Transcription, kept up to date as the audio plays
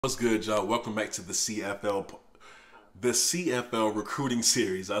What's good, y'all? Welcome back to the CFL recruiting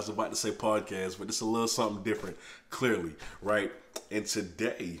series. I was about to say podcast, but it's a little something different, clearly, right? And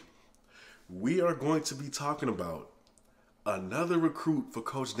today, we are going to be talking about another recruit for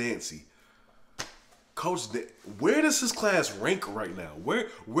Coach Dancy. Where does his class rank right now?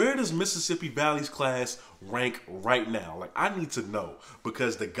 Where does Mississippi Valley's class rank right now? Like, I need to know,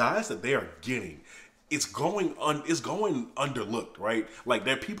 because the guys that they are getting, it's going underlooked, right?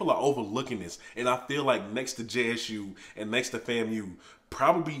 Like, people are overlooking this, and I feel like next to JSU and next to FAMU,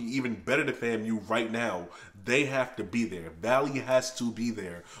 probably even better to FAMU right now, they have to be there. Valley has to be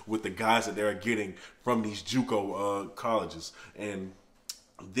there with the guys that they're getting from these JUCO colleges. And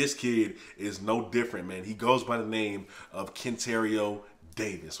this kid is no different, man. He goes by the name of Kentario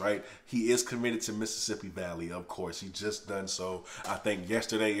Davis, right? He is committed to Mississippi Valley, of course. He just done so, I think,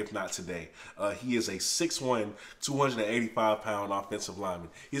 yesterday, if not today. He is a 6'1", 285-pound offensive lineman.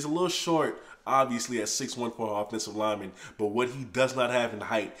 He's a little short, obviously, at 6'1" for an offensive lineman, but what he does not have in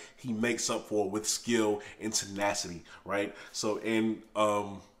height, he makes up for with skill and tenacity, right? So, in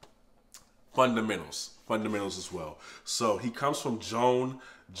fundamentals as well. So he comes from Jones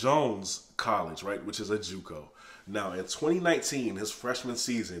College, right, which is a JUCO. Now, in 2019, his freshman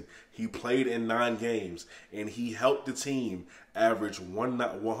season, he played in 9 games, and he helped the team average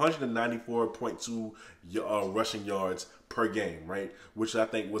 194.2 rushing yards per game, right, which I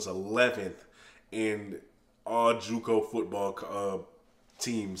think was 11th in all JUCO football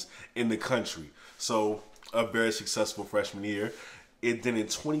teams in the country. So, a very successful freshman year. And then in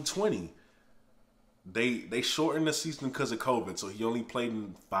 2020, they shortened the season because of COVID, so he only played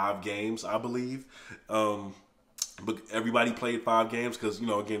in 5 games, I believe. But everybody played 5 games because,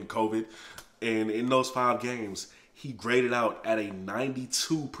 again, COVID. And in those 5 games, he graded out at a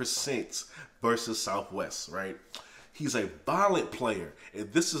 92% versus Southwest, right? He's a violent player,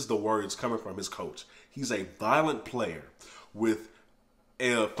 and this is the words coming from his coach. He's a violent player with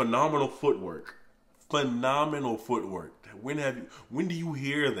a phenomenal footwork. Phenomenal footwork. When do you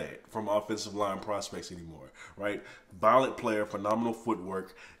hear that from offensive line prospects anymore, right? Violent player, phenomenal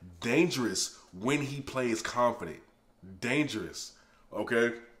footwork, dangerous when he plays confident. Dangerous,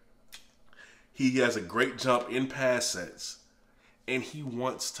 okay? He has a great jump in pass sets, and he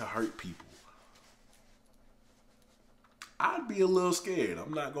wants to hurt people. I'd be a little scared.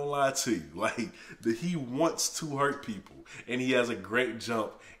 I'm not gonna lie to you. Like, he wants to hurt people, and he has a great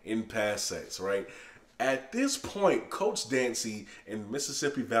jump in pass sets, right? At this point, Coach Dancy and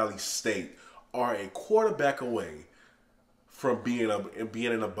Mississippi Valley State are a quarterback away from being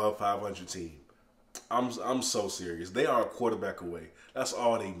an above 500 team. I'm so serious. They are a quarterback away. That's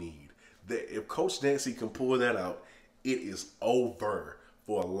all they need. If Coach Dancy can pull that out, it is over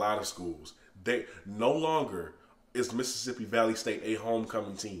for a lot of schools. They no longer is Mississippi Valley State a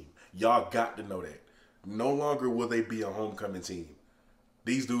homecoming team. Y'all got to know that. No longer will they be a homecoming team.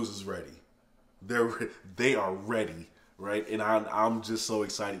 These dudes is ready. They are ready, right? And I'm just so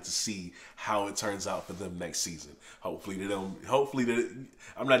excited to see how it turns out for them next season. Hopefully they don't.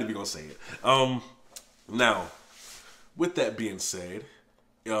 I'm not even gonna say it. Now, with that being said,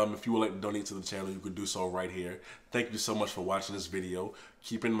 if you would like to donate to the channel, you can do so right here. Thank you so much for watching this video.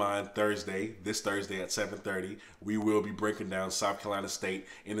 Keep in mind, this Thursday at 7:30, we will be breaking down South Carolina State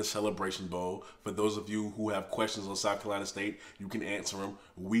in the Celebration Bowl. For those of you who have questions on South Carolina State, you can answer them.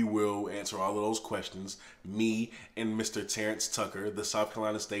 We will answer all of those questions. Me and Mr. Terrence Tucker, the South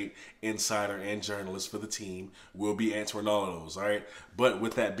Carolina State insider and journalist for the team, will be answering all of those, all right? But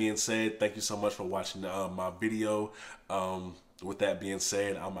with that being said, thank you so much for watching my video. With that being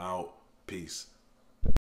said, I'm out. Peace.